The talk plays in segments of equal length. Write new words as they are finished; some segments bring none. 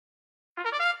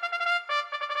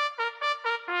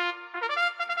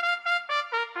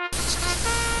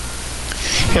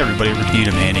Hey everybody, Rick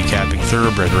Needham, handicapping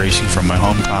thoroughbred racing from my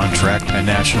hometown track, Penn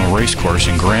National Race Course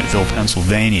in Grantville,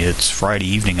 Pennsylvania. It's Friday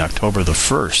evening, October the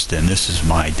 1st, and this is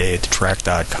my day at the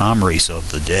track.com race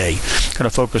of the day. Going to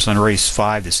focus on race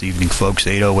 5 this evening, folks,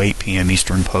 8:08 p.m.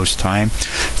 Eastern Post Time.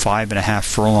 5.5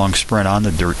 furlong sprint on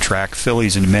the dirt track.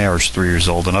 Fillies and mares 3 years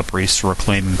old, an up race for a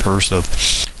claiming purse of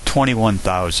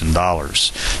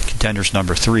 $21,000. Contenders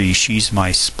number 3, She's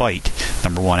My Spite.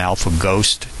 Number 1, Alpha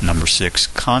Ghost. Number 6,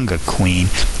 Conga Queen.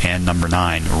 And number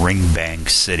 9, Ring Bang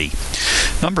City.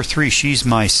 Number 3, She's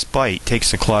My Spite,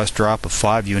 takes a class drop of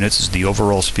 5 units, is the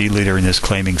overall speed leader in this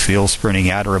claiming field, sprinting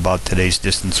at or about today's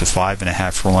distance of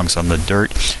 5.5 furlongs on the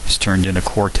dirt. Has turned in a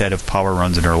quartet of power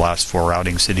runs in her last 4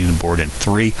 outings, sitting the board in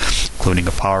 3, including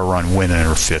a power run win in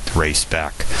her 5th race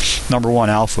back. Number 1,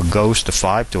 Alpha Ghost, a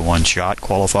 5-to-1 shot,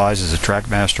 qualifies as a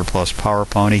Trackmaster Plus Power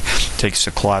Pony, takes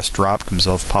a class drop, comes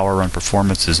off power run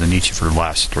performances in each of her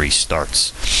last 3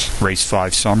 starts. Race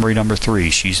 5 summary, number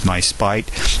 3, She's My Spite,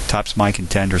 tops my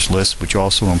contenders list, which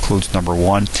also includes number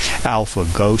 1, Alpha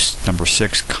Ghost, number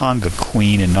 6, Conga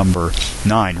Queen, and number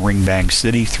 9, Ring Bang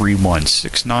City,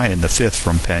 3-1-6-9, and the 5th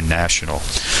from Penn National.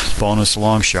 Bonus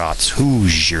long shots,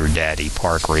 Hoosier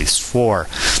Park Race 4.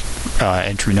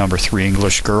 Entry number 3,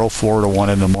 English Girl, 4-1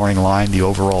 in the morning line, the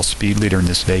overall speed leader in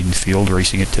this maiden field,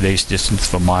 racing at today's distance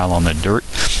of a mile on the dirt.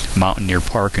 Mountaineer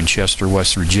Park in Chester,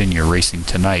 West Virginia, racing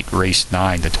tonight. Race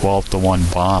 9, the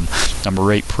 12-to-1 Bomb.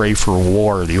 Number 8, Pray for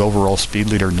War, the overall speed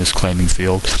leader in this claiming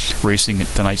field, racing at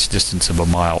tonight's distance of a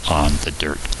mile on the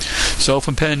dirt. So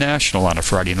from Penn National on a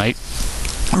Friday night,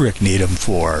 Rick Needham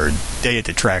for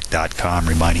dayatthetrack.com,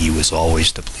 reminding you as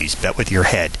always to please bet with your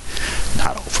head,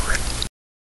 not over.